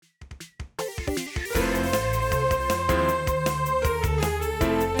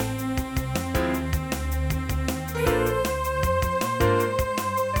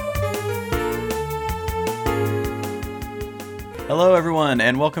Hello, everyone,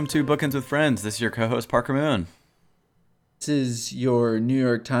 and welcome to Bookends with Friends. This is your co-host, Parker Moon. This is your New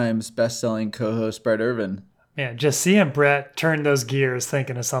York Times best-selling co-host, Brett Irvin. Man, just seeing Brett turn those gears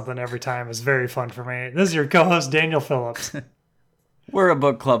thinking of something every time is very fun for me. This is your co-host, Daniel Phillips. We're a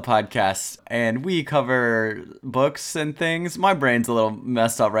book club podcast, and we cover books and things. My brain's a little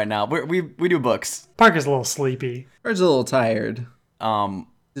messed up right now. We do books. Parker's a little sleepy. We're a little tired. He's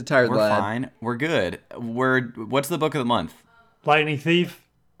a tired We're lad. fine. We're good. What's the book of the month? Lightning Thief.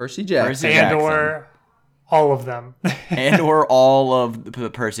 Percy Jackson. And or all of them. And or all of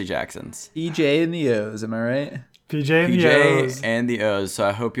the Percy Jacksons. PJ and the O's, am I right? PJ and the PJ O's. and the O's. So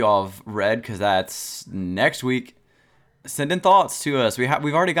I hope you all have read, because that's next week. Send in thoughts to us. We've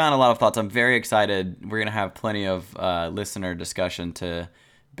already gotten a lot of thoughts. I'm very excited. We're going to have plenty of listener discussion to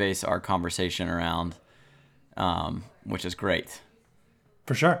base our conversation around, which is great.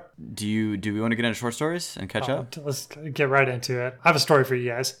 For sure. Do we want to get into short stories and catch up? Let's get right into it. I have a story for you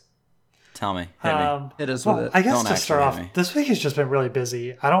guys. Tell me. Hit me. Hit us with it. I guess Don't to start actually hit off, me. this week has just been really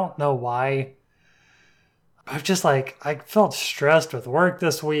busy. I don't know why. I've just I felt stressed with work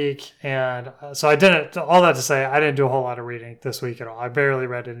this week. And so I didn't, all that to say, I didn't do a whole lot of reading this week at all. I barely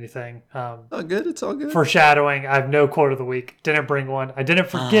read anything. All good. It's all good. Foreshadowing, I have no quote of the week. Didn't bring one. I didn't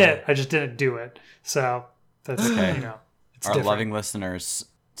forget. I just didn't do it. So that's, Okay. it's Our different. loving listeners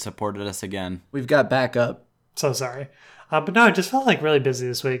supported us again. We've got backup. So sorry. But no, I just felt really busy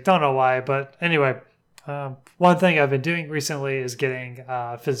this week. Don't know why. But anyway, one thing I've been doing recently is getting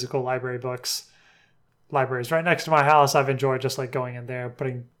physical library books. Libraries right next to my house. I've enjoyed just going in there,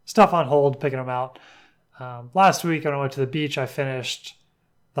 putting stuff on hold, picking them out. Last week when I went to the beach, I finished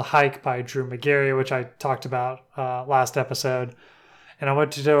The Hike by Drew McGarry, which I talked about last episode. And I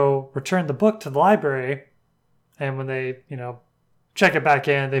went to go return the book to the library. And when they, check it back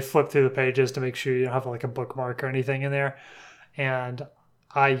in, they flip through the pages to make sure you don't have a bookmark or anything in there. And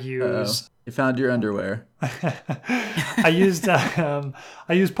I use... You found your underwear. I used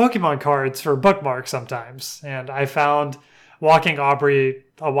Pokemon cards for bookmarks sometimes, and I found walking Aubrey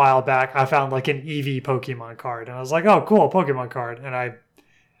a while back. I found an Eevee Pokemon card, and I was like, "Oh, cool, Pokemon card!" And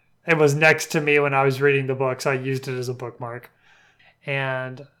it was next to me when I was reading the book, so I used it as a bookmark.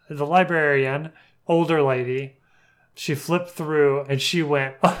 And the librarian, older lady, she flipped through and she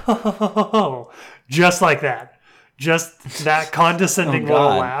went, "Oh," just like that. Just that condescending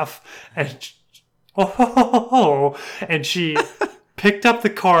little laugh, and and she picked up the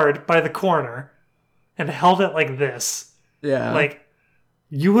card by the corner and held it like this. Yeah.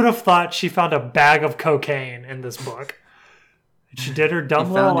 You would have thought she found a bag of cocaine in this book. And she did her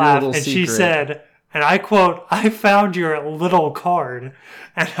dumb little laugh, and she said, and I quote, "I found your little card,"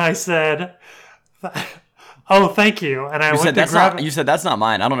 and I said, "Oh, thank you." And I went to grab it. You said that's not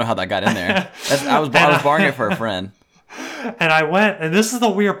mine. I don't know how that got in there. I was borrowing it for a friend. And I went, and this is the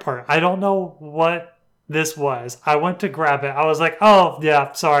weird part. I don't know what this was. I went to grab it. I was like, "Oh,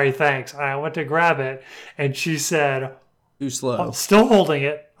 yeah, sorry, thanks." And I went to grab it, and she said, Too slow. still holding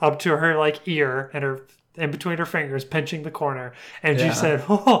it up to her ear and her in between her fingers, pinching the corner, and she said,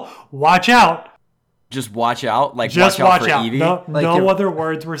 "Oh, watch out." Just watch out. Just watch out for Eevee. No other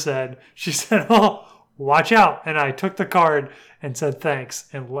words were said. She said, "Oh, watch out." And I took the card and said thanks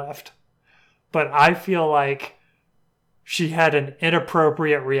and left. But I feel like she had an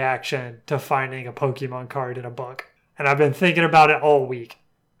inappropriate reaction to finding a Pokemon card in a book. And I've been thinking about it all week.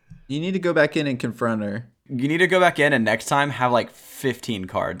 You need to go back in and confront her. You need to go back in and next time have 15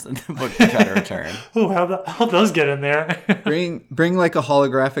 cards in the book to try to return. Ooh, how'd those get in there? Bring a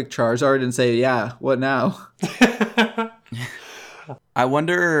holographic Charizard and say, "Yeah, what now?" I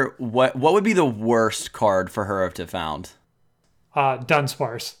wonder what would be the worst card for her to have found.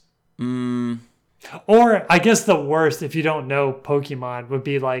 Dunsparce. Or I guess the worst, if you don't know Pokemon, would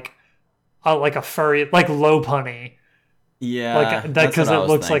be like a furry, like Lopunny. Yeah, because it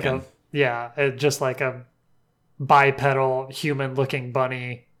looks thinking. Just like a bipedal human-looking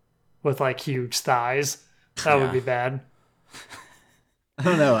bunny with huge thighs. That would be bad. I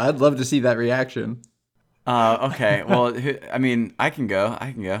don't know. I'd love to see that reaction. Okay. Well, I mean, I can go.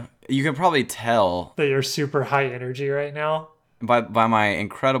 You can probably tell that you're super high energy right now. By my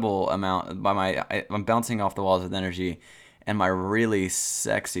incredible amount, I'm bouncing off the walls with energy, and my really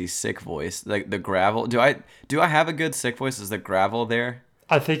sexy sick voice, like the gravel. Do I have a good sick voice? Is the gravel there?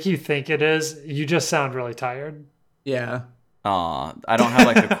 I think you think it is. You just sound really tired. Yeah. I don't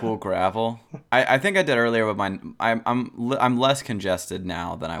have the cool gravel. I think I did earlier with mine. I'm less congested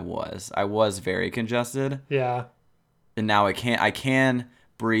now than I was. I was very congested. Yeah. And now I can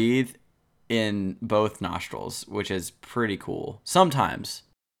breathe in both nostrils, which is pretty cool. Sometimes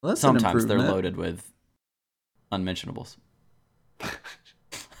they're loaded with unmentionables.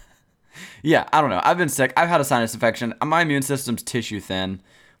 Yeah, I don't know. I've been sick. I've had a sinus infection. My immune system's tissue thin.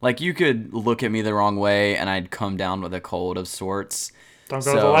 Like, you could look at me the wrong way and I'd come down with a cold of sorts. Don't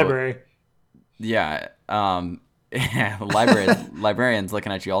go to the library. Yeah, yeah, librarians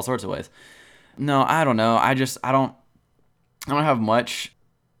looking at you all sorts of ways. No, I don't know. I don't have much.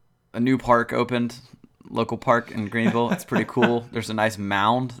 A new park opened, local park in Greenville. It's pretty cool. There's a nice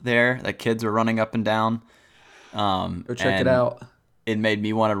mound there that kids are running up and down. Go check it out. It made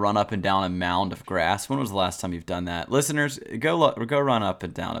me want to run up and down a mound of grass. When was the last time you've done that? Listeners, go run up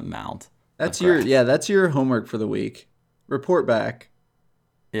and down a mound. That's your homework for the week. Report back.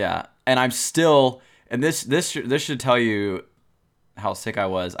 Yeah, and I'm still, and this should tell you how sick I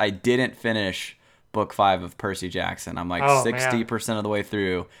was. I didn't finish book 5 of Percy Jackson. I'm like 60% of the way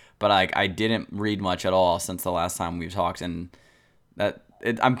through, but I didn't read much at all since the last time we've talked, and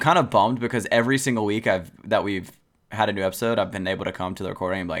I'm kind of bummed because every single week that we've had a new episode, I've been able to come to the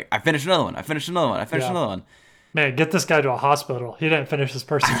recording and be like, I finished another one. Another one. Man, get this guy to a hospital. He didn't finish his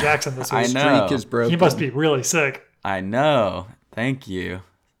Percy Jackson this week. I know. Streak is broken. He must be really sick. I know. Thank you.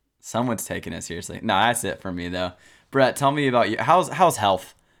 Someone's taking it seriously. No, that's it for me though. Brett, tell me about you. How's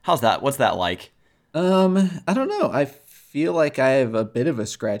health? How's that? What's that like? I don't know. I feel like I have a bit of a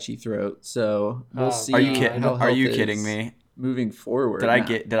scratchy throat, so we'll see. Are you kidding? how Are you health kidding is me? moving forward?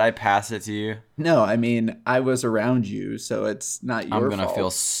 Did I pass it to you? No, I mean I was around you, so it's not your fault. I'm gonna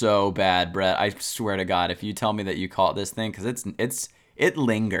feel so bad, Brett. I swear to God, if you tell me that you caught this thing, because it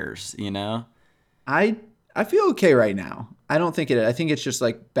lingers, you know. I feel okay right now. I don't think I think it's just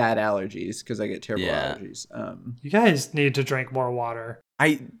like bad allergies because I get terrible allergies. You guys need to drink more water.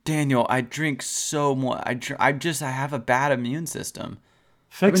 Daniel, I drink so much. I have a bad immune system.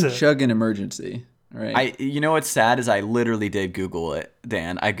 Fix it. Chug an emergency. Right. You know what's sad is I literally did Google it,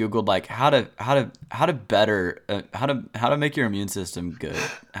 Dan. I Googled like how to make your immune system good,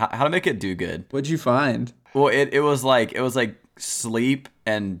 how to make it do good. What'd you find? Well, it was like sleep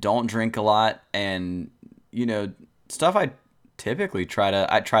and don't drink a lot, and stuff I typically try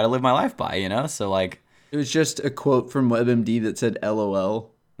to live my life by, so like it was just a quote from WebMD that said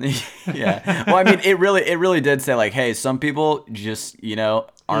LOL. Yeah. Well, I mean, it really did say like, hey, some people just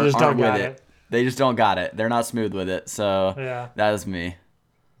aren't with it. They just don't got it. They're not smooth with it. So yeah, that is me.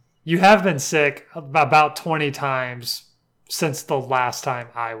 You have been sick about 20 times since the last time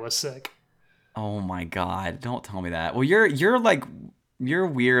I was sick. Oh my God. Don't tell me that. Well, you're like your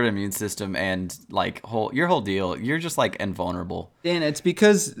weird immune system and like your whole deal. You're just like invulnerable. Dan, it's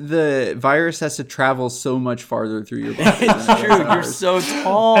because the virus has to travel so much farther through your body. It's true. You're so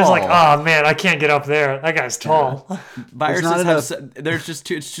tall. It's like, oh man, I can't get up there. That guy's tall. Yeah. Viruses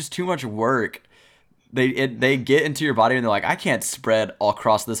it's just too much work. They get into your body and they're like, I can't spread all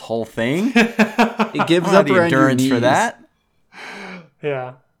across this whole thing. It gives up the around endurance your knees. for that.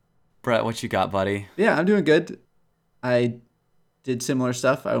 Yeah. Brett, what you got, buddy? Yeah, I'm doing good. I did similar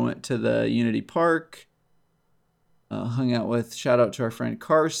stuff. I went to the Unity Park, hung out with, shout out to our friend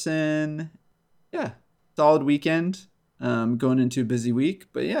Carson. Yeah, solid weekend. Going into a busy week,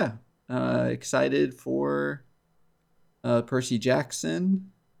 but yeah, excited for Percy Jackson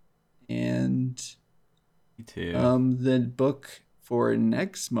and me too. The book for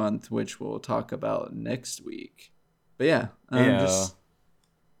next month, which we'll talk about next week. But yeah, just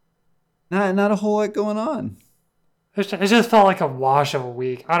not a whole lot going on. It just felt like a wash of a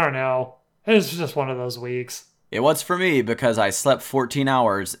week. I don't know. It was just one of those weeks. It was for me because I slept 14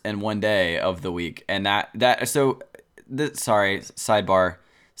 hours in one day of the week. And sorry, side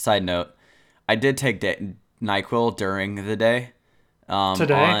note. I did take NyQuil during the day.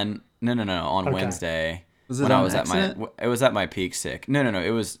 Today? On Okay. Wednesday. Was it when on I was accident? it was at my peak sick. No.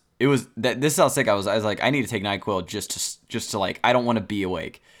 It was this is how sick I was. I was like, I need to take NyQuil just to like, I don't want to be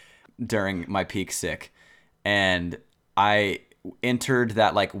awake during my peak sick. And I entered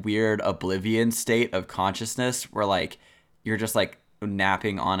that like weird oblivion state of consciousness where like you're just like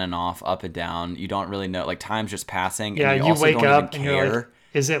napping on and off, up and down. You don't really know, like time's just passing. Yeah, and you also wake don't up even and you're care. like,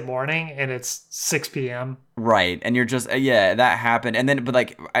 is it morning? And it's 6 p.m. Right, and you're just that happened, and then but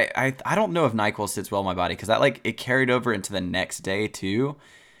like I don't know if NyQuil sits well in my body because that like it carried over into the next day too.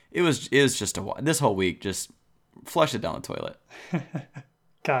 It was just this whole week just flush it down the toilet.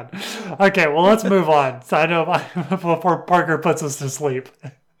 God. Okay, well, let's move on. So I know before Parker puts us to sleep.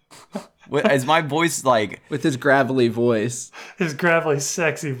 Is my voice like With his gravelly voice. His gravelly,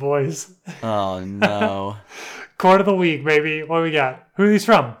 sexy voice. Oh no. Quote of the week, baby. What do we got? Who are these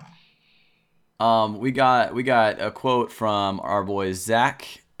from? We got a quote from our boy Zach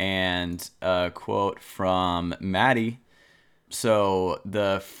and a quote from Maddie. So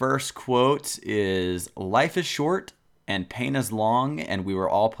the first quote is, "Life is short and pain is long, and we were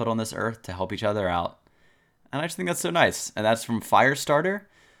all put on this earth to help each other out. And I just think that's so nice. And that's from Firestarter,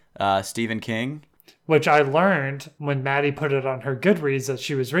 Stephen King. Which I learned when Maddie put it on her Goodreads that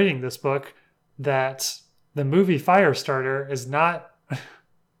she was reading this book, that the movie Firestarter is not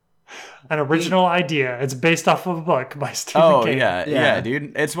an original idea. It's based off of a book by Stephen King. Yeah,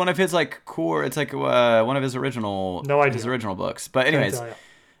 dude. It's one of his like core. It's like one of his original. No idea. His original books. But anyways,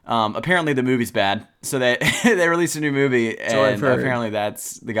 apparently the movie's bad. So they they released a new movie, and apparently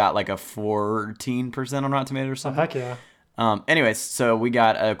they got like a 14% on Rotten Tomatoes or something. Oh, heck yeah. Anyways, so we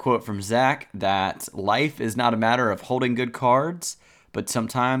got a quote from Zach that life is not a matter of holding good cards, but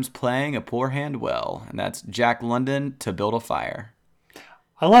sometimes playing a poor hand well. And that's Jack London, To Build a Fire.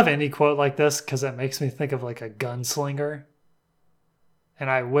 I love any quote like this because it makes me think of like a gunslinger. And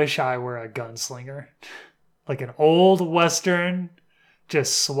I wish I were a gunslinger. Like an old Western,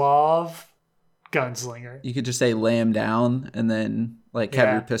 just suave gunslinger. You could just say lay him down and then like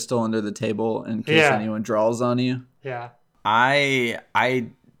have your pistol under the table in case anyone draws on you. Yeah.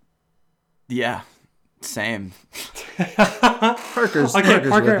 Yeah, same. Parker's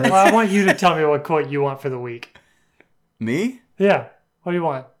Parker, well, I want you to tell me what quote you want for the week. Me? Yeah. What do you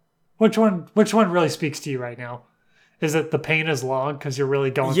want? Which one really speaks to you right now? Is it the pain is long because you're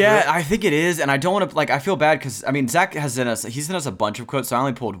really going through it? Yeah, I think it is, and I don't want to I feel bad because Zach has sent us a bunch of quotes, so I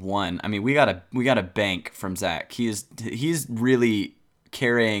only pulled one. We got a bank from Zach. He's really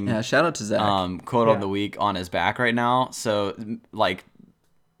carrying shout out to Zach. Quote of the week on his back right now. So like,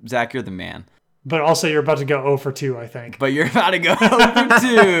 Zach, you're the man. But also you're about to go 0 for 2, I think. But you're about to go 0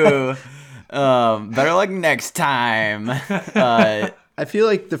 for 2. Better luck next time. I feel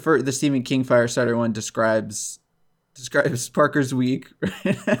like the Stephen King Firestarter one describes Parker's week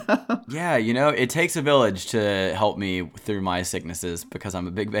right now. Yeah, it takes a village to help me through my sicknesses because I'm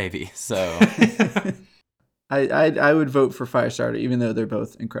a big baby. So I would vote for Firestarter, even though they're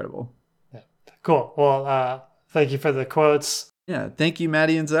both incredible. Yeah. Cool. Well, thank you for the quotes. Yeah, thank you,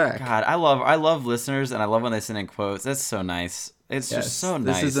 Maddie and Zach. God, I love listeners, and I love when they send in quotes. That's so nice. It's just so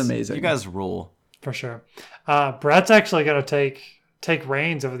nice. This is amazing. You guys rule. For sure. Brett's actually going to take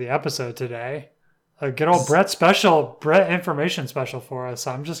reins over the episode today. A good old Brett information special for us.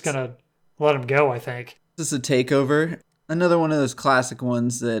 I'm just going to let him go, I think. This is a takeover. Another one of those classic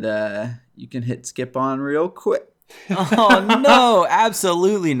ones that you can hit skip on real quick. Oh, no,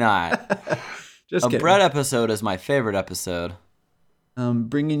 absolutely not. Just kidding. Brett episode is my favorite episode.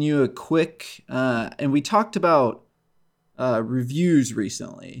 Bringing you a quick, and we talked about reviews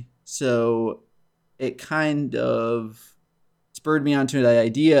recently. So it kind of spurred me onto the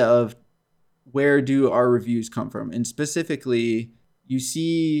idea of where do our reviews come from? And specifically, you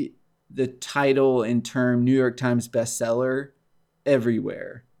see the title and term New York Times bestseller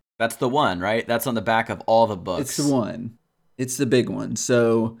everywhere. That's the one, right? That's on the back of all the books. It's the one. It's the big one.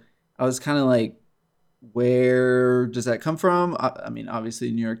 So I was kind of like, where does that come from?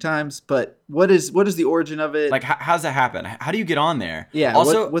 Obviously New York Times, but what is the origin of it? Like, how does that happen? How do you get on there? Yeah.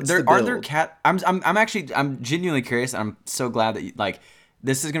 Also, what's there the are build? there I'm genuinely curious. And I'm so glad that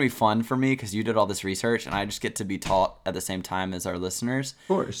this is gonna be fun for me because you did all this research and I just get to be taught at the same time as our listeners. Of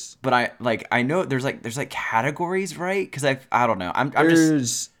course. But I know there's categories, right? Because I don't know.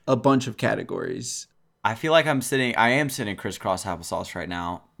 There's a bunch of categories. I feel like I am sitting crisscross applesauce right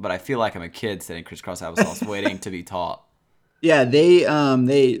now, but I feel like I'm a kid sitting crisscross applesauce waiting to be taught. Yeah, the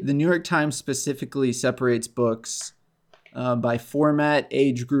New York Times specifically separates books by format,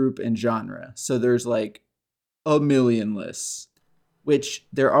 age group, and genre. So there's like a million lists, which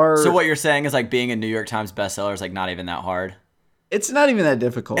there are. So what you're saying is like being a New York Times bestseller is like not even that hard. It's not even that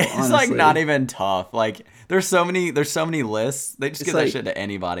difficult. It's honestly. like not even tough. Like there's so many lists. They just give that shit to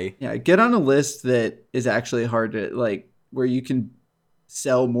anybody. Yeah, get on a list that is actually hard to like where you can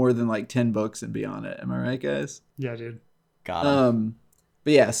sell more than like 10 books and be on it. Am I right, guys? Yeah, dude. Got it.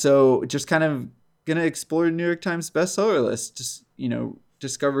 But yeah, so just kind of gonna explore the New York Times bestseller list. Just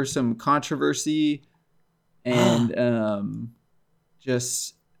discover some controversy and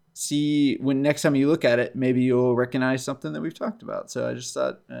just see when next time you look at it, maybe you'll recognize something that we've talked about. So I just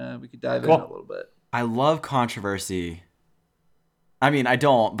thought we could dive in a little bit. I love controversy. I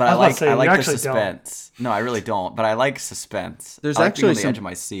don't, but I like the suspense. Don't. No, I really don't, but I like suspense. There's I like actually being on the edge of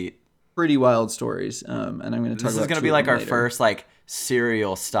my seat. Pretty wild stories, and I'm going to talk about. This is going to be like our first like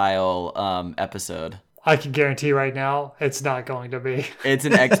serial style episode. I can guarantee right now it's not going to be. It's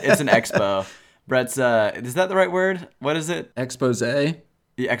an expo. Brett's is that the right word? What is it? Expose.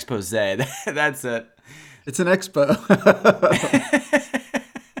 The expose. That's it. It's an expo.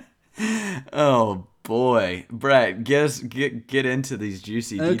 Oh boy, Brett, get into these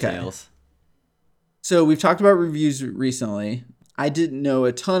juicy details. So we've talked about reviews recently. I didn't know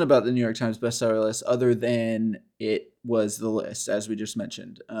a ton about the New York Times bestseller list other than it was the list, as we just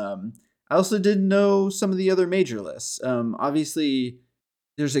mentioned. I also didn't know some of the other major lists. Obviously,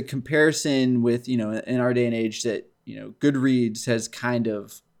 there's a comparison with, in our day and age that, Goodreads has kind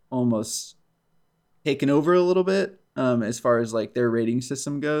of almost taken over a little bit as far as like their rating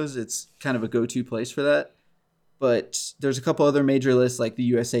system goes. It's kind of a go-to place for that. But there's a couple other major lists like the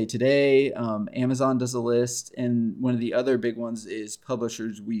USA Today, Amazon does a list, and one of the other big ones is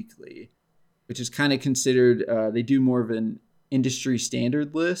Publishers Weekly, which is kind of considered, they do more of an industry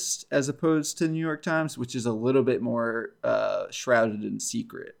standard list as opposed to the New York Times, which is a little bit more shrouded in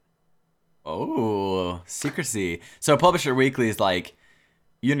secret. Oh, secrecy. So Publisher Weekly is like,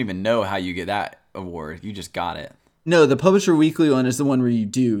 you don't even know how you get that award. You just got it. No, the Publisher Weekly one is the one where you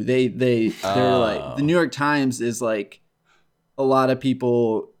do. They're like, the New York Times is like a lot of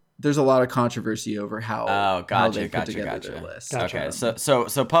people. There's a lot of controversy over how they put together their list. Okay,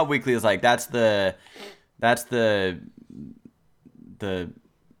 so Pub Weekly is like that's the they're the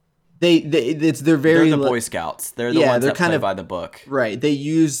Boy Scouts. They're the ones that play by the book. Right. They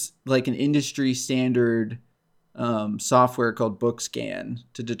use like an industry standard software called BookScan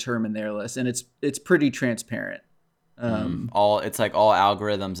to determine their list, and it's pretty transparent. It's like all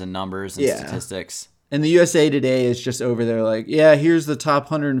algorithms and numbers and statistics. And the USA Today is just over there like, yeah, here's the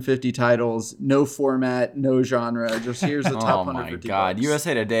top 150 titles, no format, no genre, just here's the top 150 Oh my God, books.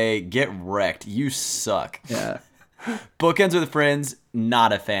 USA Today, get wrecked. You suck. Yeah. Bookends with Friends,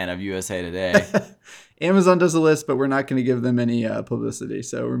 not a fan of USA Today. Amazon does a list, but we're not going to give them any publicity,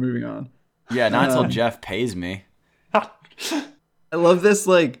 so we're moving on. Yeah, not until Jeff pays me. I love this,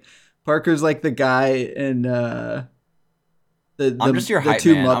 like, Parker's like the guy in... I'm just your hype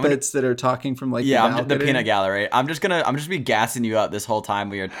two man. Muppets that are talking from like the peanut gallery. I'm just be gassing you up this whole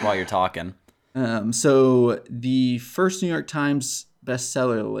time while you're talking. So the first New York Times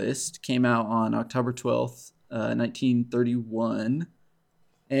bestseller list came out on October 12th, 1931,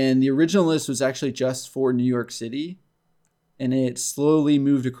 and the original list was actually just for New York City, and it slowly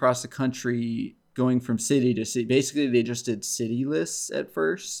moved across the country, going from city to city. Basically, they just did city lists at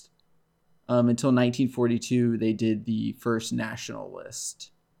first. Until 1942, they did the first national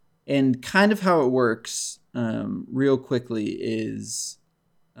list. And kind of how it works, real quickly, is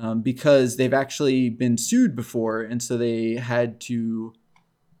because they've actually been sued before, and so they had to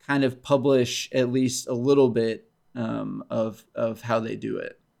kind of publish at least a little bit of how they do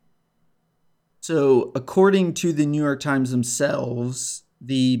it. So according to the New York Times themselves,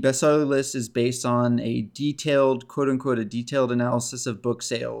 the bestseller list is based on a detailed, quote-unquote, a detailed analysis of book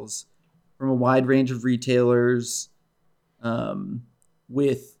sales from a wide range of retailers,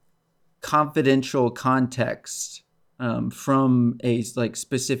 with confidential context from a like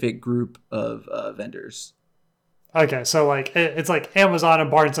specific group of vendors. Okay, so like it's like Amazon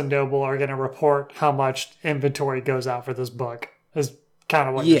and Barnes and Noble are going to report how much inventory goes out for this book. Is kind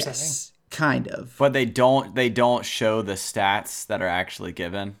of what you're saying. Yes, kind of. But they don't show the stats that are actually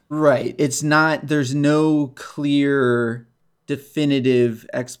given. Right. It's not. There's no clear, definitive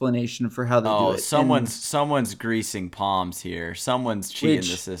explanation for how they do it. Someone's greasing palms here. Someone's cheating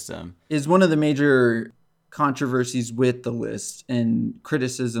the system. Is one of the major controversies with the list and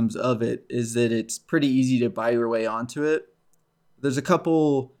criticisms of it is that it's pretty easy to buy your way onto it. There's a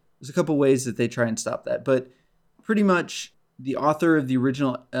couple ways that they try and stop that, but pretty much the author of the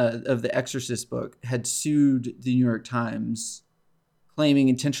original of the Exorcist book had sued the New York Times, claiming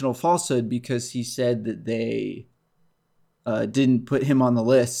intentional falsehood because he said that they didn't put him on the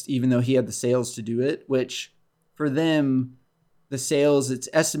list, even though he had the sales to do it, which for them, the sales, it's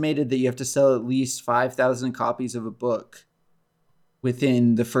estimated that you have to sell at least 5,000 copies of a book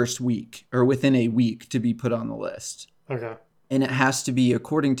within the first week or within a week to be put on the list. Okay. And it has to be,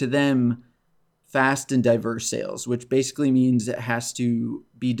 according to them, fast and diverse sales, which basically means it has to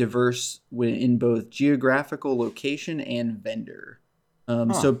be diverse in both geographical location and vendor.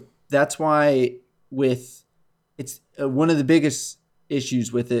 So that's why it's one of the biggest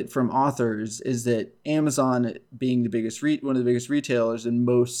issues with it from authors is that Amazon being one of the biggest retailers and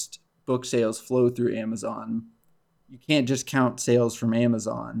most book sales flow through Amazon. You can't just count sales from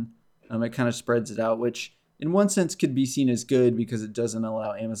Amazon. It kind of spreads it out, which in one sense could be seen as good because it doesn't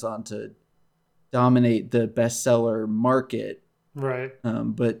allow Amazon to dominate the bestseller market. Right.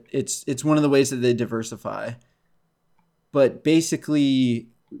 But it's one of the ways that they diversify. But basically,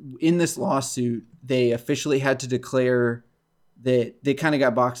 in this lawsuit, they officially had to declare that they kind of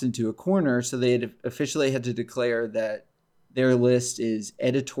got boxed into a corner. So they had officially had to declare that their list is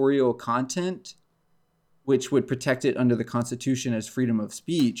editorial content which would protect it under the Constitution as freedom of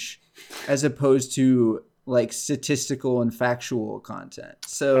speech, as opposed to like statistical and factual content.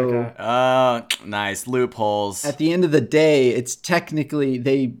 So Okay. Nice loopholes. at the end of the day, it's technically,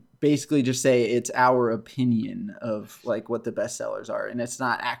 they basically just say it's our opinion of like what the bestsellers are, and it's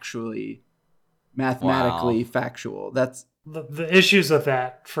not actually mathematically factual. That's The issues with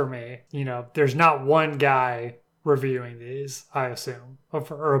that for me, there's not one guy reviewing these, I assume,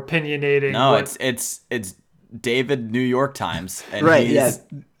 or opinionating. No, it's David New York Times, and right. Yeah.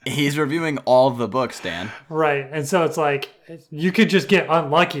 he's reviewing all the books, Dan. Right. And so it's like you could just get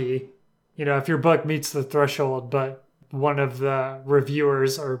unlucky, if your book meets the threshold, but one of the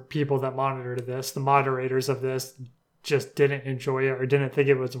reviewers or people that monitored this, the moderators of this, just didn't enjoy it or didn't think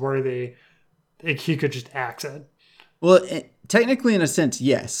it was worthy. He could just axe it. Well, technically, in a sense,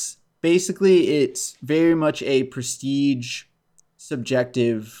 yes. Basically, it's very much a prestige,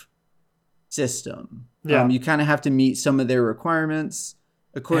 subjective system. Yeah. You kind of have to meet some of their requirements.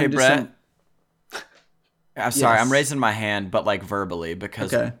 According Hey, to Brett. some, I'm sorry, Yes. I'm raising my hand, but like verbally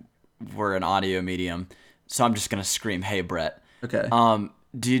because Okay. we're an audio medium. So I'm just gonna scream, "Hey, Brett." okay.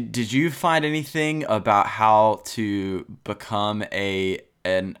 Did you find anything about how to become an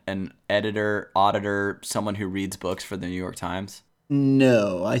editor, auditor, someone who reads books for the New York Times?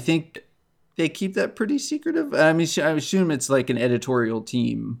 No, I think they keep that pretty secretive. I mean, I assume it's like an editorial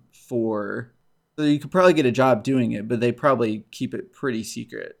team so you could probably get a job doing it, but they probably keep it pretty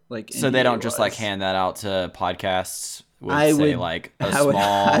secret. Like, So they don't just like NDA-wise. hand that out to podcasts with I say would like a I would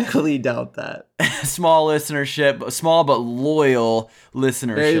small highly doubt that. small listenership, small but loyal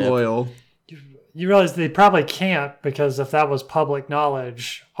listenership. Very loyal. You realize they probably can't, because if that was public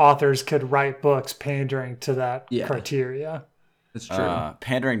knowledge, authors could write books pandering to that Yeah. criteria. That's true.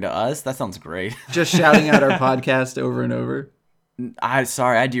 Pandering to us? That sounds great. Just shouting out our podcast over and over.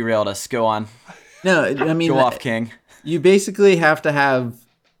 Sorry, I derailed us. Go on. No, I mean, Go off, King. you basically have to have,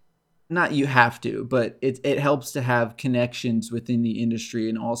 not you have to, but it helps to have connections within the industry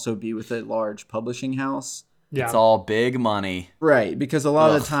and also be with a large publishing house. Yeah. It's all big money. Right, because a lot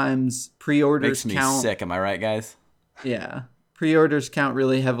of Ugh. the times pre-orders Makes me count. sick. Am I right, guys? Yeah, pre-orders count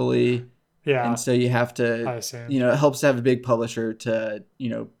really heavily, yeah. and so you have I to, assume. it helps to have a big publisher to,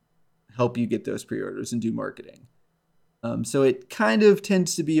 help you get those pre-orders and do marketing. So it kind of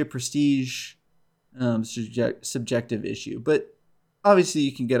tends to be a prestige, subjective issue, but obviously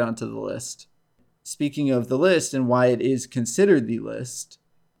you can get onto the list. Speaking of the list and why it is considered the list,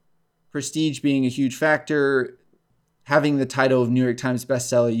 prestige being a huge factor, having the title of New York Times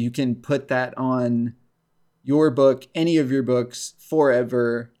bestseller, you can put that on your book, any of your books,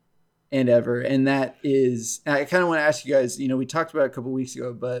 forever and ever. And that is, I kind of want to ask you guys, we talked about it a couple weeks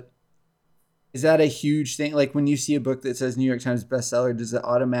ago, but is that a huge thing? Like when you see a book that says New York Times bestseller, does it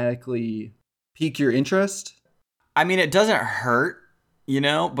automatically pique your interest? I mean, it doesn't hurt,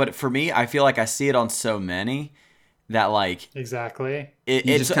 but for me, I feel like I see it on so many that like Exactly. it's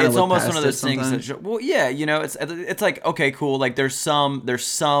just kinda look almost one past of it those things sometimes. that well, yeah, it's like, okay, cool, like there's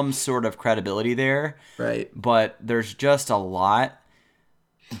some sort of credibility there, Right. but there's just a lot.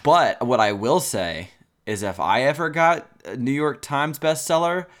 But what I will say is if I ever got a New York Times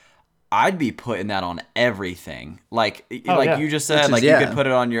bestseller, I'd be putting that on everything. Like yeah. you just Which said, is- like yeah. you could put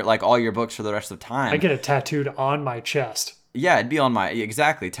it on your all your books for the rest of the time. I get it tattooed on my chest. Yeah, it'd be on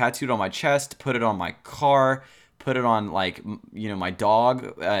tattooed on my chest, put it on my car, put it on my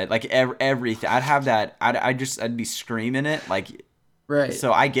dog, like everything. I'd have that. I'd be screaming it like. Right.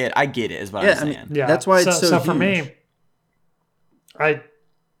 So I get it is what Yeah, I'm I saying. mean, Yeah. That's why it's so for huge. me,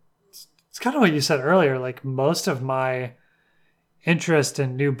 it's kind of what you said earlier. Like most of my interest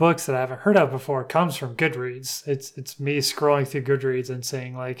in new books that I haven't heard of before comes from Goodreads. It's me scrolling through Goodreads and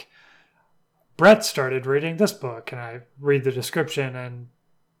saying like, Brett started reading this book, and I read the description and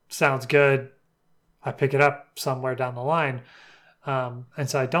sounds good. I pick it up somewhere down the line. And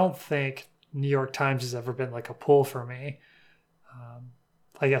so I don't think New York Times has ever been like a pull for me.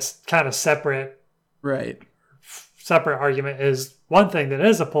 I guess kind of separate Right. argument is one thing that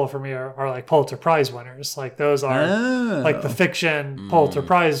is a pull for me are like Pulitzer Prize winners. Like those are like the fiction Pulitzer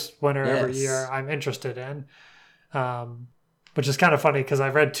Prize winner every Yes. year I'm interested in. Which is kind of funny because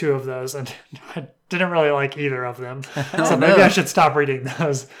I've read 2 of those and I didn't really like either of them. So maybe no. I should stop reading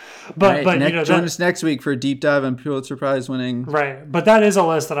those. But Right, join that, us next week for a deep dive on Pulitzer Prize winning. right. But that is a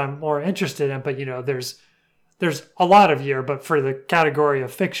list that I'm more interested in. But there's a lot of year, but for the category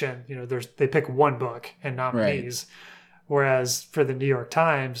of fiction, they pick one book and nominees. Whereas for the New York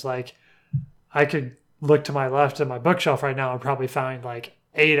Times, like I could look to my left at my bookshelf right now and probably find like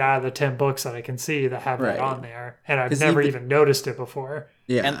 8 out of the 10 books that I can see that have Right. that on there, and I've 'Cause never even- even noticed it before.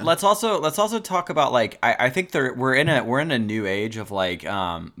 Yeah. And let's also talk about like I think we're in a new age of like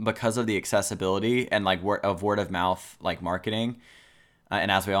because of the accessibility and like word of mouth like marketing, and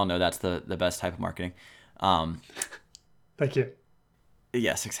as we all know that's the best type of marketing. Thank you.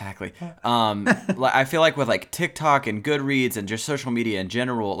 Yes, exactly. I feel like with like TikTok and Goodreads and just social media in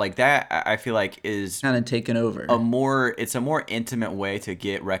general, like that, I feel like is kind of taken over. it's a more intimate way to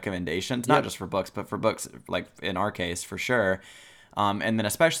get recommendations, not just for books, but for books, like in our case, for sure. And then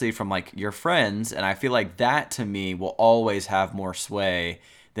especially from like your friends, and I feel like that to me will always have more sway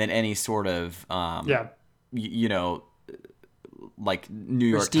than any sort of you know, like New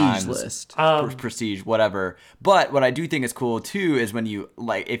York Prestige Times list. prestige, whatever. But what I do think is cool too is when you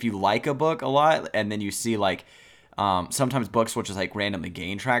like, if you like a book a lot, and then you see like sometimes books will just like randomly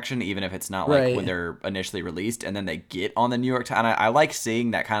gain traction, even if it's not like Right. when they're initially released, and then they get on the New York Times. And I like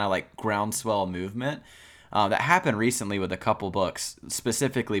seeing that kind of like groundswell movement that happened recently with a couple books,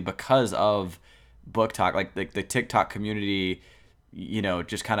 specifically because of Book Talk, like the TikTok community, you know,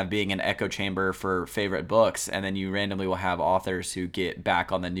 just kind of being an echo chamber for favorite books, and then you randomly will have authors who get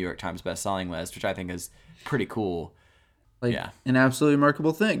back on the New York Times bestselling list, which I think is pretty cool. Like Yeah. an absolutely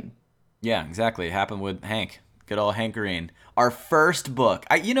remarkable thing. Yeah, exactly. It happened with Hank. Good old Hank Green. Our first book.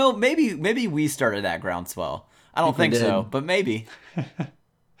 Maybe we started that groundswell. I don't think we so, did. but maybe.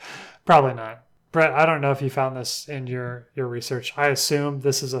 Probably not. Brett, I don't know if you found this in your research. I assume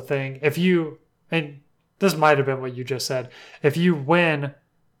this is a thing. If you, and this might have been what you just said, if you win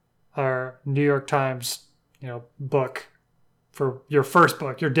our New York Times, book for your first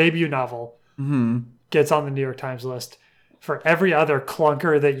book, your debut novel, gets on the New York Times list, for every other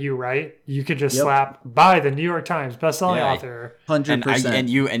clunker that you write, you could just Yep. slap by the New York Times bestselling Yeah. author. 100%.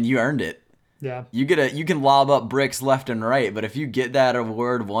 And you earned it. Yeah. You can lob up bricks left and right, but if you get that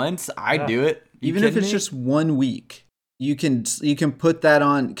award once, I'd do it. You Even if kidding it's me? just 1 week, you can put that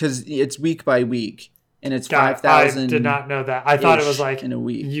on because it's week by week, and it's God, 5,000. I did not know that. I thought it was like in a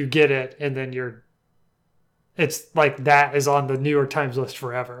week. you get it and then it's like that is on the New York Times list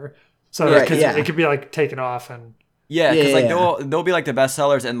forever. So Right, because yeah. it could be like taken off and Yeah, because like Yeah. they'll be like the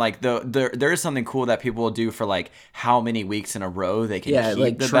bestsellers, and like there is something cool that people will do for like how many weeks in a row they can Yeah, keep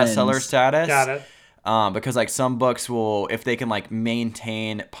like the trends. bestseller status. got it. Because like some books will, if they can like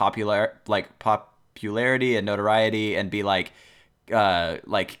maintain popularity and notoriety and be like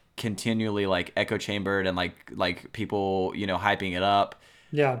continually like echo chambered and like people hyping it up,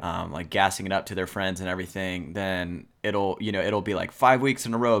 Yeah. like gassing it up to their friends and everything, then it'll be like 5 weeks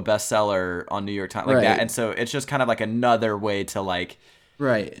in a row bestseller on New York Times like Right. that, and so it's just kind of like another way to like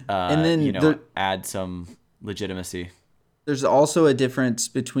Right. And then add some legitimacy. there's also a difference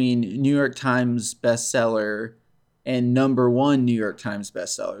between New York Times bestseller and #1 New York Times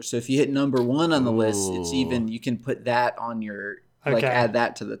bestseller. So if you hit #1 on the list, it's Ooh. even, you can put that on your, like Okay. add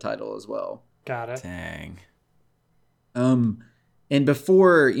that to the title as well. Got it. Dang. And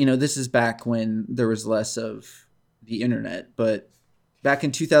before, this is back when there was less of the internet, but back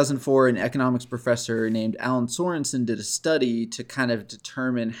in 2004, an economics professor named Alan Sorensen did a study to kind of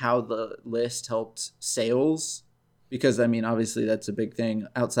determine how the list helped sales, because obviously that's a big thing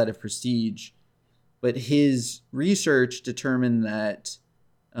outside of prestige. But his research determined that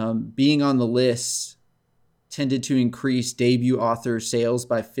being on the list tended to increase debut author sales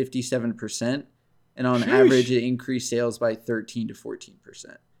by 57%. And on average, it increased sales by 13 to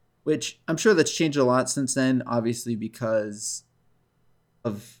 14%, which I'm sure that's changed a lot since then, obviously because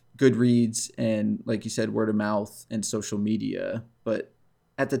of Goodreads and, like you said, word of mouth and social media. But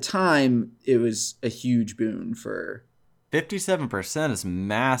at the time, it was a huge boon for... 57% is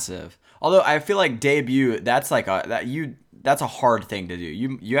massive. Although I feel like debut, that's like that's a hard thing to do.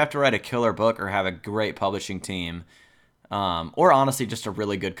 You have to write a killer book or have a great publishing team. Or honestly, just a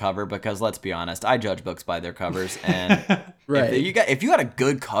really good cover, because let's be honest, I judge books by their covers, and Right. if you got a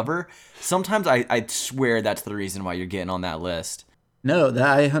good cover, sometimes I swear that's the reason why you're getting on that list. No,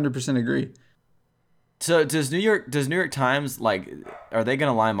 that I 100% agree. So does New York Times, like, are they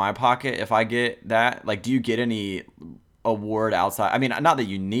gonna line my pocket if I get that? Like, do you get any award outside? I mean, not that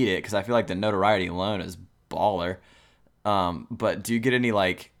you need it, because I feel like the notoriety alone is baller. But do you get any,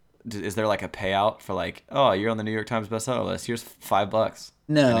 like, is there like a payout for like, oh, you're on the New York Times bestseller list, here's $5?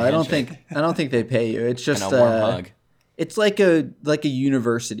 No, and a I don't handshake, think they pay you. It's just and a warm hug. It's like a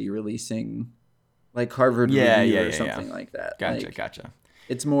university releasing, like Harvard Review or something like that. Gotcha.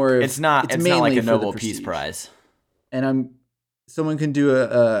 It's more. It's not like mainly a for the Nobel Peace prestige. Prize. And someone can do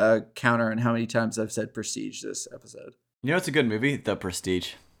a counter on how many times I've said prestige this episode. You know, it's a good movie, The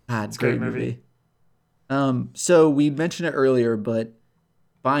Prestige. Ah, it's a Great great movie. movie. So we mentioned it earlier, but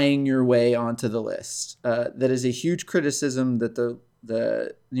buying your way onto the list. That is a huge criticism that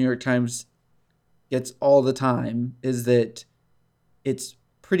the New York Times gets all the time, is that it's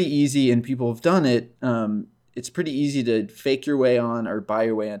pretty easy, and people have done it. It's pretty easy to fake your way on or buy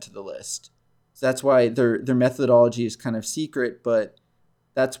your way onto the list. So that's why their methodology is kind of secret, but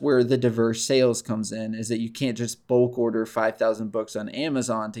that's where the diverse sales comes in, is that you can't just bulk order 5,000 books on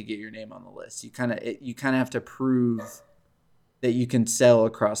Amazon to get your name on the list. You kind of have to prove that you can sell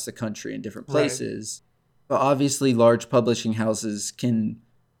across the country in different places. Right. But obviously large publishing houses can,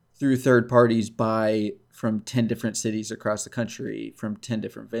 through third parties, buy from 10 different cities across the country from 10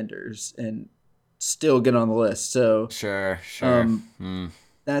 different vendors and still get on the list. So sure.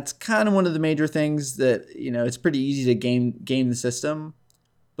 That's kind of one of the major things that, it's pretty easy to game the system,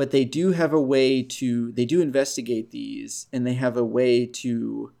 but they do have a way to, they do investigate these, and they have a way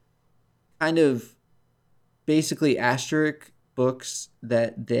to kind of basically asterisk books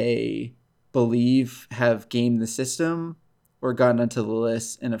that they believe have gamed the system or gotten onto the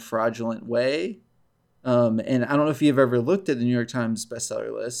list in a fraudulent way. And I don't know if you've ever looked at the New York Times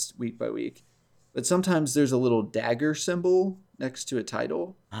bestseller list week by week, but sometimes there's a little dagger symbol next to a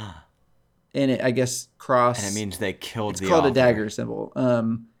title. And it, I guess, And it means they killed the author. It's called a dagger symbol.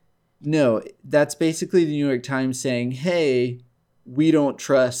 No, that's basically the New York Times saying, hey, we don't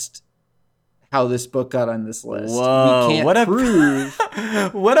trust how this book got on this list. Whoa, we can't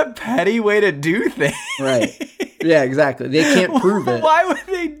prove. What a petty way to do things. Right. Yeah, exactly. They can't prove it. Why would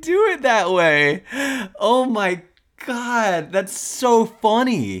they do it that way? Oh my God, that's so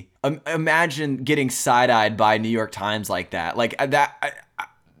funny. Imagine getting side-eyed by New York Times like that. Like that,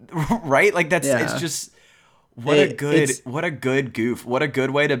 right? Like that's, it's just, what a good goof. What a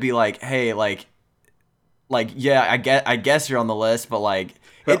good way to be like, hey, like, yeah, I guess you're on the list, but like,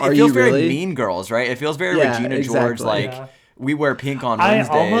 it feels very really? Mean Girls, right? It feels very Regina George, like, we wear pink on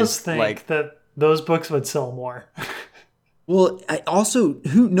Wednesdays. I almost think that those books would sell more. Well,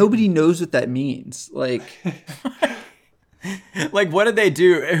 nobody knows what that means. Like, like, what did they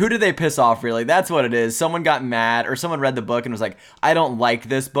do? Who did they piss off, really? That's what it is. Someone got mad, or someone read the book and was like, I don't like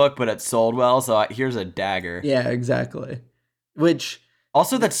this book, but it sold well, so here's a dagger. Yeah, exactly. Which...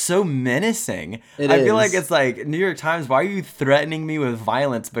 Also, that's so menacing. I feel like it's like, New York Times, why are you threatening me with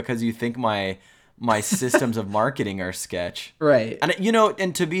violence because you think my systems of marketing are sketch? Right. And,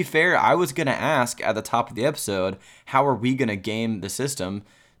 and to be fair, I was going to ask at the top of the episode, how are we going to game the system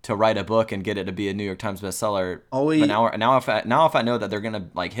to write a book and get it to be a New York Times bestseller? But now if I know that they're going to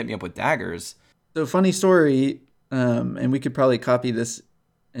like hit me up with daggers. So funny story, and we could probably copy this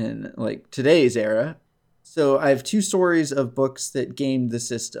in like today's era. So I have two stories of books that gamed the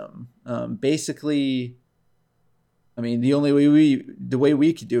system. Basically, I mean, the way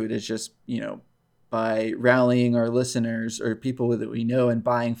we could do it is just, by rallying our listeners or people that we know and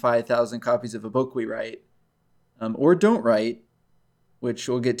buying 5,000 copies of a book we write, or don't write, which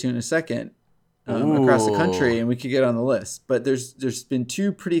we'll get to in a second, across the country, and we could get on the list. But there's been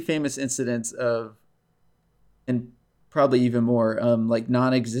two pretty famous incidents of, and probably even more, like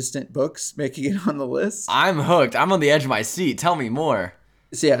non-existent books making it on the list. I'm hooked. I'm on the edge of my seat. Tell me more.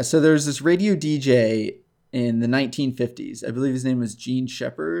 So there's this radio DJ in the 1950s. I believe his name was Gene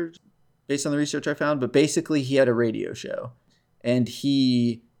Shepard, based on the research I found. But basically, he had a radio show, and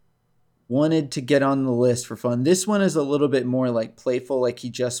he wanted to get on the list for fun. This one is a little bit more like playful, like he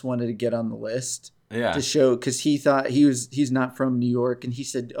just wanted to get on the list. Yeah. To show, because he thought he's not from New York, and he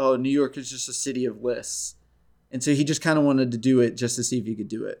said, oh, New York is just a city of lists. And so he just kind of wanted to do it just to see if he could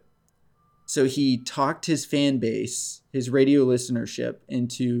do it. So he talked his fan base, his radio listenership,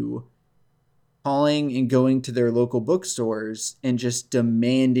 into calling and going to their local bookstores and just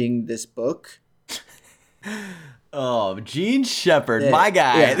demanding this book. Oh, Gene Shepard, my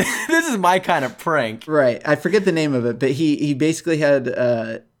guy. Yeah. This is my kind of prank. Right. I forget the name of it, but he basically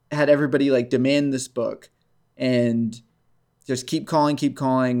had everybody like demand this book and just keep calling.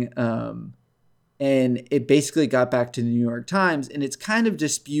 And it basically got back to the New York Times, and it's kind of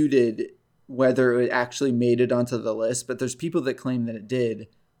disputed whether it actually made it onto the list, but there's people that claim that it did.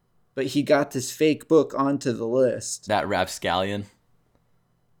 But he got this fake book onto the list. That rapscallion.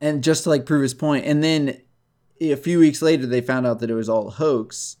 And just to like prove his point. And then a few weeks later, they found out that it was all a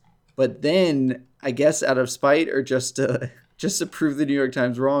hoax. But then, I guess out of spite or just to prove the New York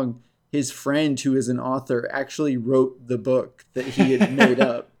Times wrong, his friend, who is an author, actually wrote the book that he had made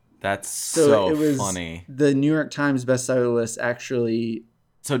up. That's so funny. The New York Times bestseller list actually.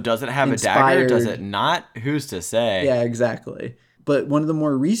 So does it have a dagger? Does it not? Who's to say? Yeah, exactly. But one of the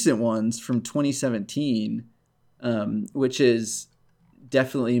more recent ones from 2017, which is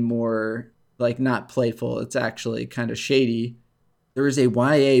definitely more like not playful. It's actually kind of shady. there is a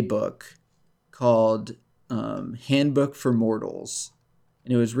YA book called Handbook for Mortals,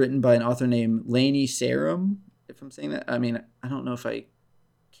 and it was written by an author named Lainey Sarum. If I'm saying that, I mean, I don't know if I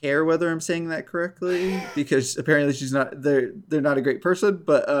care whether I'm saying that correctly because apparently she's not. They're not a great person,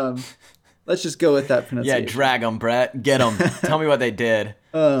 but let's just go with that Yeah, pronunciation. drag them, Brett. Get them. Tell me what they did.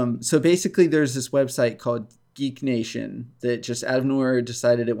 So basically, there's this website called Geek Nation that just out of nowhere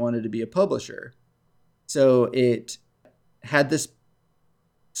decided it wanted to be a publisher. So it had this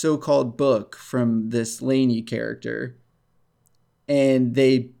so-called book from this Laney character, and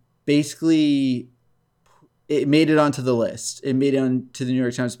they basically it made it onto the list. It made it onto the New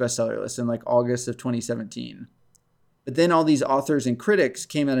York Times bestseller list in like August of 2017. But then all these authors and critics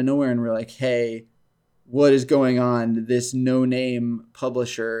came out of nowhere and were like, "Hey, what is going on? This no-name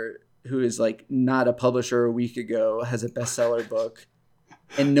publisher who is like not a publisher a week ago has a bestseller book,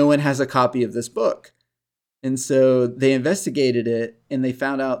 and no one has a copy of this book." And so they investigated it, and they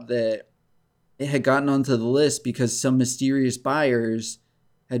found out that it had gotten onto the list because some mysterious buyers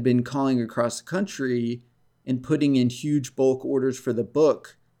had been calling across the country and putting in huge bulk orders for the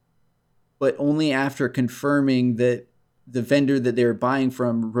book, but only after confirming that the vendor that they were buying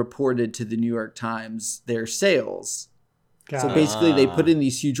from reported to the New York Times their sales. Got So it. basically, they put in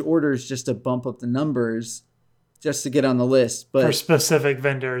these huge orders just to bump up the numbers, just to get on the list. But For specific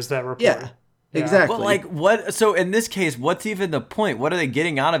vendors that report. yeah, exactly. But like, what? So in this case, what's even the point? What are they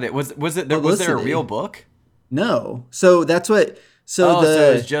getting out of it? Was there a Publicity. real book? No. So that's what. So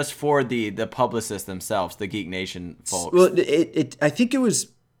So it's just for the publicists themselves, the Geek Nation folks. Well, I think it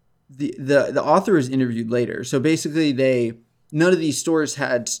was the author was interviewed later. So basically, none of these stores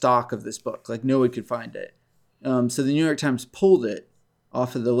had stock of this book. Like no one could find it. So the New York Times pulled it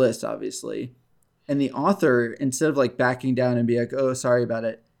off of the list, obviously. And the author, instead of like backing down and be like, "Oh, sorry about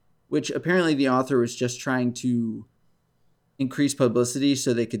it," which apparently the author was just trying to increase publicity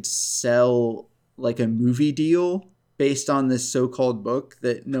so they could sell like a movie deal based on this so-called book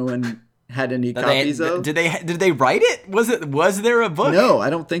that no one had any copies of. Did they write it? Was there a book? No,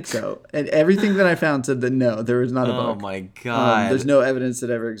 I don't think so. And everything that I found said that no, there was not a book. Oh my god! There's no evidence that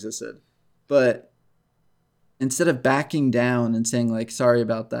ever existed. But instead of backing down and saying like, "Sorry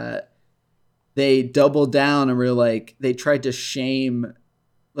about that," they doubled down and were like, they tried to shame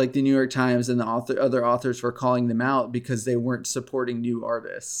like the New York Times and the other authors for calling them out because they weren't supporting new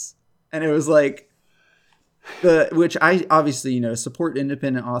artists. And it was like which I obviously, support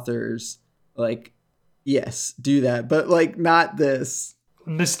independent authors. Like, yes, do that, but like not this.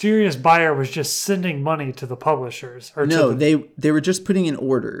 Mysterious buyer was just sending money to the publishers. Or No, to the, they were just putting in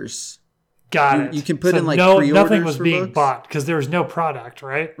orders. got it. You can put in like nothing pre-orders was for being books. bought because there was no product,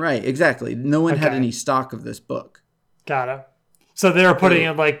 right? Right, exactly. No one had Okay. any stock of this book. Got it. So they were putting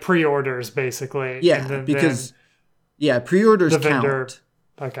in like pre-orders basically. Yeah, and then, because pre-orders the vendor-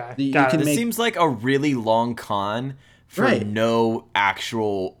 count. okay, You got can it. This make- seems like a really long con for Right. no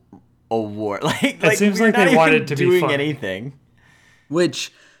actual award. Like seems we're like not they even wanted to be doing fun. anything.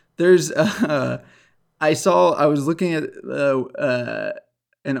 Which there's I was looking at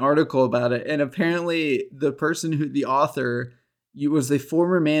an article about it, and apparently the person the author was the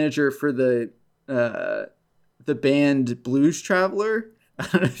former manager for the band Blues Traveler. I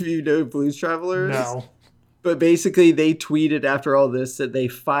don't know if you know who Blues Traveler is. No. But basically they tweeted after all this that they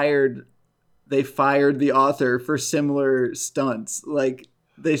fired the author for similar stunts. Like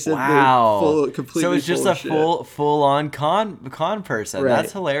they said Wow. they're completely So it's just full a of shit. full on con person. Right.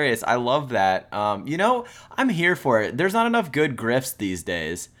 That's hilarious. I love that. I'm here for it. There's not enough good grifts these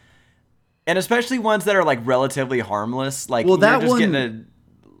days. And especially ones that are like relatively harmless. Like Well, you're that just one- getting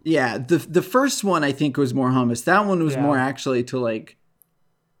Yeah, the first one I think was more hummus. That one was Yeah. more actually to like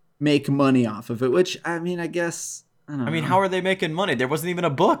make money off of it, which I mean, I guess I don't know. how are they making money? There wasn't even a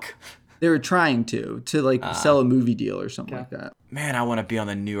book. They were trying to like sell a movie deal or something like that. Man, I want to be on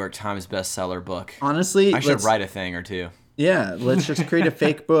the New York Times bestseller book. Honestly, I should write a thing or two. Yeah, let's just create a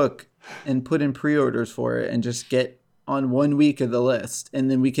fake book and put in pre-orders for it and just get on 1 week of the list, and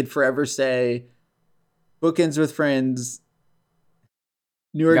then we could forever say Bookends with Friends,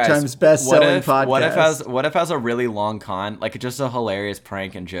 New York Guys, Times best-selling podcast. What if as a really long con, like just a hilarious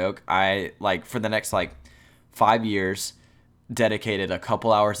prank and joke, I like for the next like 5 years dedicated a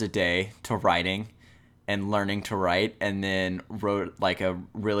couple hours a day to writing and learning to write, and then wrote like a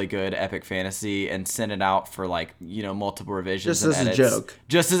really good epic fantasy and sent it out for like multiple revisions Just and as a edits. joke.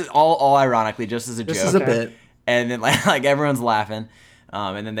 Just as all ironically, just as a This joke. is a Okay. bit. And then like everyone's laughing,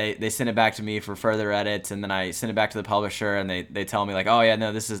 and then they send it back to me for further edits, and then I send it back to the publisher, and they tell me like, oh yeah,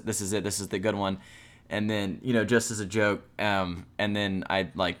 no, this is it, this is the good one, and then just as a joke, and then I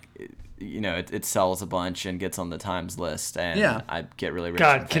like it sells a bunch and gets on the Times list, and Yeah. I get really rich.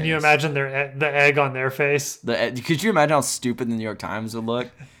 God, and can you famous. imagine the egg on their face? Could you imagine how stupid the New York Times would look?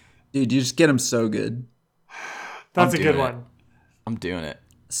 Dude, you just get them so good. That's I'm a good doing it. one. I'm doing it.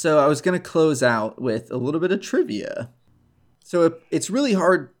 So I was going to close out with a little bit of trivia. So it's really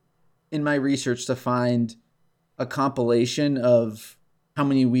hard in my research to find a compilation of how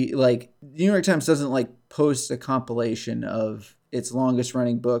many the New York Times doesn't like post a compilation of its longest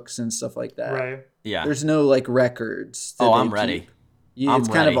running books and stuff like that. Right. Yeah. There's no like records. that Oh, they I'm ready. keep. Yeah, I'm it's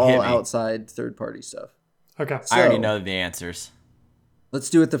kind of ready. Hit all me. outside third party stuff. Okay. So, I already know the answers. Let's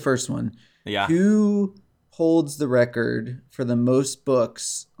do it the first one. Yeah. Who holds the record for the most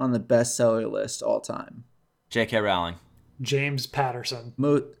books on the bestseller list all time? J.K. Rowling. James Patterson.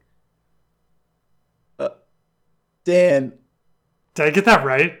 Dan. Did I get that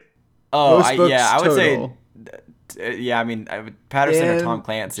right? Oh, Most books I would total. say. Yeah, I mean, Patterson or Dan Tom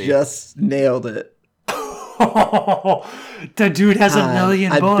Clancy. just nailed it. The dude has a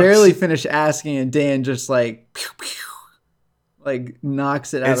million I books. barely finished asking, and Dan just like, pew, pew, like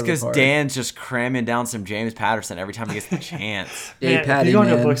knocks it out It's of the because park. Dan's just cramming down some James Patterson every time he gets the chance. Hey, Man, Patty, if you go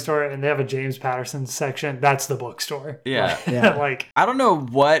into a man. bookstore and they have a James Patterson section, that's the bookstore. Yeah. Yeah. Like, I don't know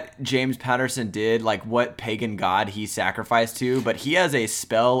what James Patterson did, like what pagan god he sacrificed to, but he has a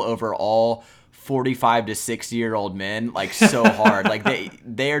spell over all 45 to 60-year-old men, like so hard. Like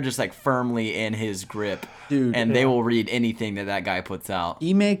they are just like firmly in his grip. Dude, And they will read anything that guy puts out.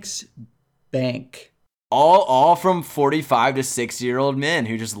 he makes bank. All from 45 to 60-year-old men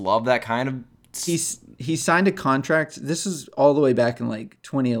who just love that kind of. He signed a contract. This is all the way back in like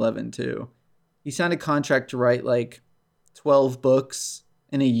 2011 too. He signed a contract to write like 12 books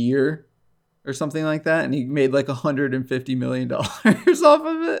in a year or something like that, and he made like $150 million off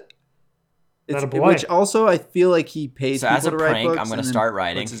of it. Atta boy. Which also I feel like he pays So people as a to write prank, books. I'm gonna and then start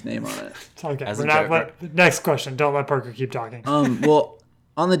writing. puts his name on it. okay. As We're a not Joker. next question. Don't let Parker keep talking. Well,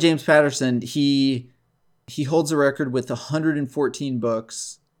 on the James Patterson, he holds a record with 114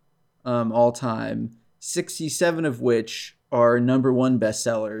 books all time, 67 of which are number one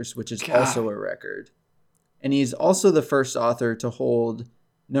bestsellers, which is God. also a record. And he's also the first author to hold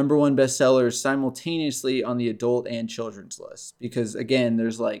number one bestsellers simultaneously on the adult and children's list, because again,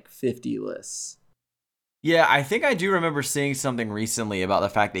 there's like 50 lists. Yeah, I think I do remember seeing something recently about the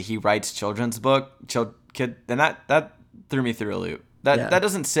fact that he writes children's book, kid, and that threw me through a loop. That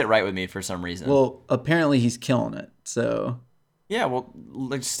doesn't sit right with me for some reason. Well, apparently he's killing it. So, yeah, well,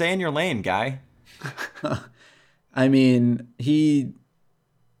 like, stay in your lane, guy. I mean,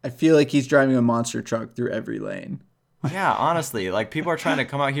 I feel like he's driving a monster truck through every lane. Yeah, honestly, like people are trying to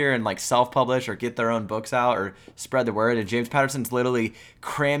come out here and like self-publish or get their own books out or spread the word, and James Patterson's literally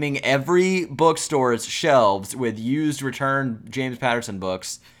cramming every bookstore's shelves with used, returned James Patterson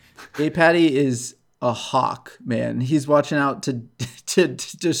books. Hey, Patty is a hawk, man. He's watching out to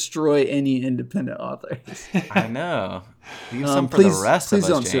destroy any independent authors. I know. Leave some for Please, the rest please of us,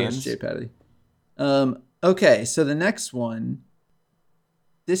 don't sue us, James. J. Patty. Okay, so the next one.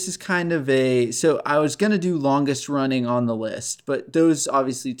 This is kind of so I was going to do longest running on the list, but those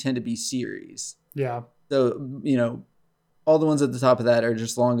obviously tend to be series. Yeah. So, all the ones at the top of that are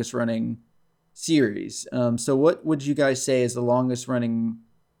just longest running series. So what would you guys say is the longest running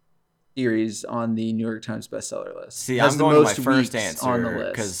series on the New York Times bestseller list? See, Has I'm the going with my most first weeks on the answer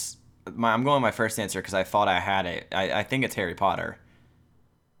list. because I'm going with my first answer because I thought I had it. I think it's Harry Potter.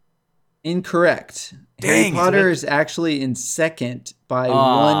 Incorrect. Dang, Harry Potter is actually in second by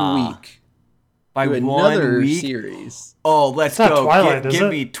Ah. 1 week. By To one another week. series. Oh, let's It's not go! Twilight, is give it?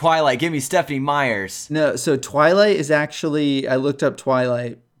 me Twilight. Give me Stephanie Myers. No, so Twilight is actually, I looked up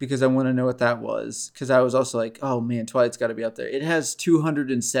Twilight because I want to know what that was. Because I was also like, oh man, Twilight's got to be up there. It has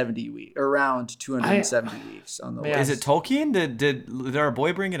 270 weeks, around 270 weeks on the Man. list. Is it Tolkien? Did our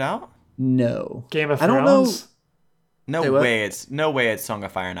boy bring it out? No. Game of I don't Thrones. know. No Say what? way it's Song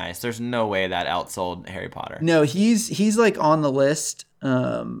of Fire and Ice. There's no way that outsold Harry Potter. No, he's like on the list,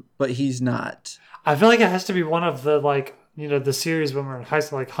 but he's not. I feel like it has to be one of the the series when we're in high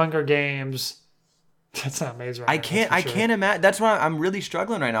school, like Hunger Games. That's not Maze Runner. I can't that's for sure. imagine. That's why I'm really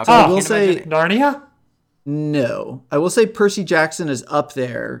struggling right now. 'cause So I I will can't say- imagine- Narnia. No, I will say Percy Jackson is up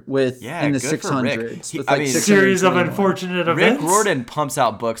there with Yeah, in the good for Rick. 600s. He- with I like mean- Series of 621. unfortunate Rick events. Riordan pumps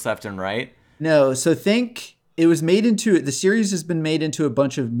out books left and right. No, so think it was made into the series has been made into a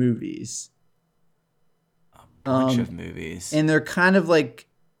bunch of movies. Bunch of movies. And they're kind of like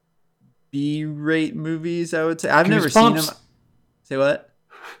B-rate movies, I would say. I've never seen them. Goosebumps. Say what?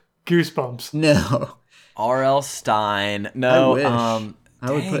 Goosebumps. No. R.L. Stein. I No. wish.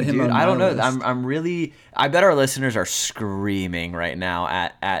 I would put Dang, him dude, on I don't my know. list. I'm really. I bet our listeners are screaming right now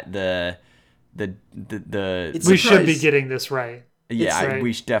at the. It's We should be surprised- getting this right. Yeah, right.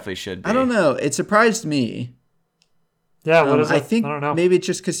 we definitely should be. I don't know. It surprised me. Yeah, what is it? I think I don't know. maybe it's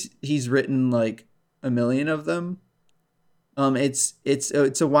just because he's written like a million of them. It's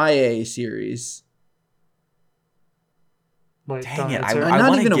a YA series. Wait, Dang don't it! answer. I'm I not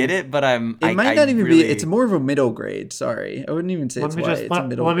want to even a- get it, but I'm. It might I not even really, be. It's more of a middle grade. Sorry, I wouldn't even say it's YA. It's a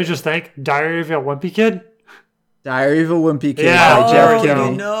middle. Let me just think. Diary of a Wimpy Kid. Diary of a Wimpy Kid Yeah, by there Jeff we go.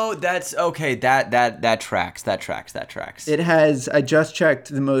 Kinney. No, that's okay. That tracks. That tracks. It has. I just checked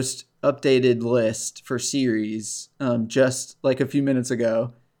the most updated list for series. Just like a few minutes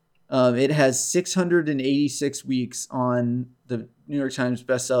ago. It has 686 weeks on the New York Times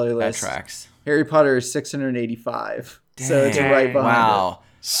bestseller that list. tracks. Harry Potter is 685. So it's Dang. right behind it. Wow.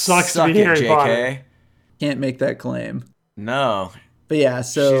 Sucks Suck to be it, Harry JK. Potter. Can't make that claim. No, But yeah,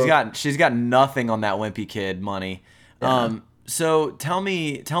 so she's got nothing on that Wimpy Kid money. Yeah. So tell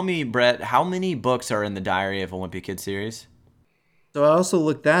me, Brett, how many books are in the Diary of a Wimpy Kid series? So I also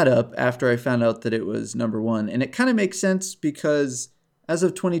looked that up after I found out that it was number one. And it kind of makes sense because as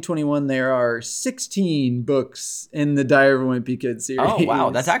of 2021, there are 16 books in the Diary of a Wimpy Kid series. Oh wow,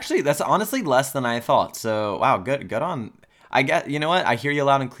 that's honestly less than I thought. So wow, good on. I get, you know what? I hear you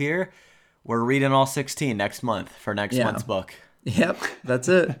loud and clear. We're reading all 16 next month for next Yeah. month's book. Yep, that's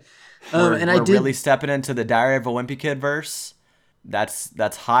it. We're, And we're I did. really stepping into the Diary of a Wimpy Kid verse. That's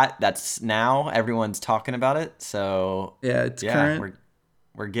hot. That's now everyone's talking about it. So Yeah, it's yeah, current.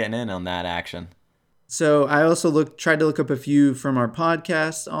 we're getting in on that action. So I also tried to look up a few from our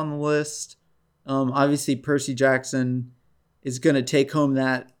podcast on the list. Obviously, Percy Jackson is going to take home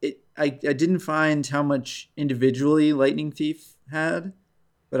that. I didn't find how much individually Lightning Thief had,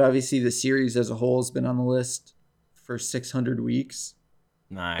 but obviously the series as a whole has been on the list for 600 weeks,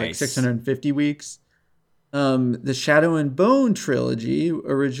 Nice. like 650 weeks. The Shadow and Bone trilogy,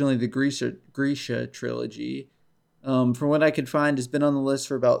 originally the Grisha trilogy, from what I could find, has been on the list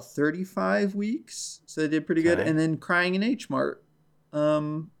for about 35 weeks. So they did pretty good. Okay. And then Crying in H Mart,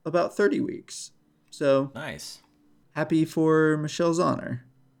 about 30 weeks. So Nice. happy for Michelle's honor.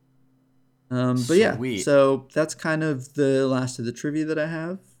 But yeah, Sweet. so that's kind of the last of the trivia that I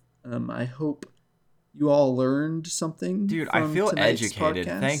have. I hope you all learned something. Dude, I from feel tonight's educated.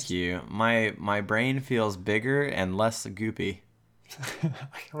 podcast. Thank you. My brain feels bigger and less goopy.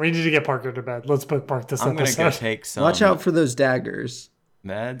 We need to get Parker to bed. Let's bookmark this I'm gonna episode. go take some Watch out for those daggers.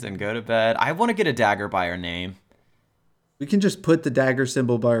 meds and go to bed. I want to get a dagger by our name. We can just put the dagger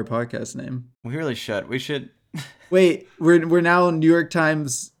symbol by our podcast name. We really should. We should. Wait, we're now New York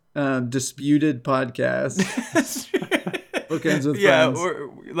Times disputed podcast. Bookends with Yeah,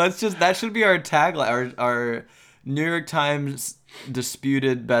 friends. that should be our tagline. Our New York Times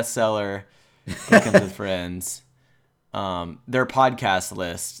disputed bestseller. Bookends with friends. Their podcast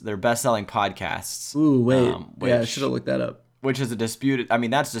list, their best-selling podcasts. Ooh, wait. Yeah, I which- should have looked that up. Which is a disputed. I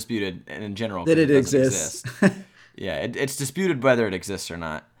mean, that's disputed in general. That 'cause it doesn't exists exist. Yeah, it's disputed whether it exists or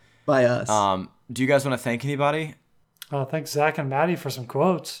not. by us. Do you guys want to thank anybody? Thanks, Zach and Maddie, for some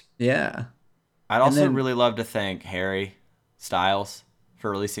quotes. Yeah. I'd also then- really love to thank Harry Styles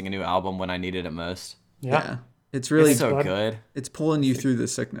for releasing a new album when I needed it most. Yeah. It's really It's so bud. good. it's pulling you through the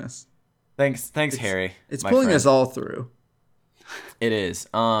sickness. Thanks, Harry. It's my pulling friend. us all through. It is.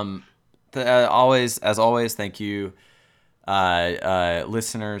 As always, thank you,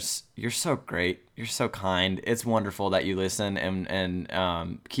 listeners. You're so great. You're so kind. It's wonderful that you listen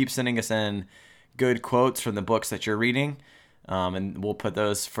and keep sending us in good quotes from the books that you're reading. And we'll put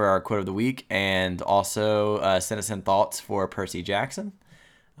those for our quote of the week, and also send us in thoughts for Percy Jackson.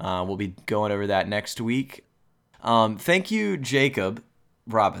 We'll be going over that next week. Thank you, Jacob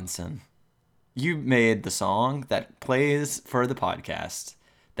Robinson. You made the song that plays for the podcast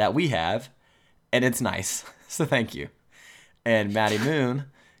that we have, and it's nice. So thank you. And Maddie Moon,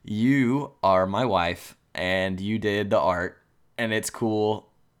 you are my wife, and you did the art, and it's cool,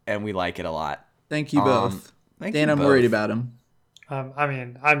 and we like it a lot. Thank you both. Thank Dan, you I'm both. worried about him. I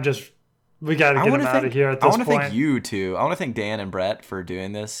mean, we got to I get want him to out of thank here at I this want to point. thank you too. I want to thank Dan and Brett for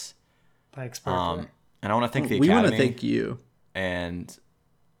doing this. Thanks, Parker. And I want to thank the We Academy want to thank you. and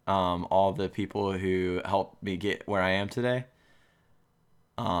all the people who helped me get where I am today.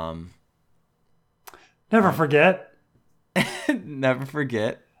 Never forget, Never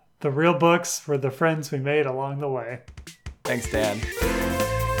forget. the real books were the friends we made along the way. Thanks, Dan.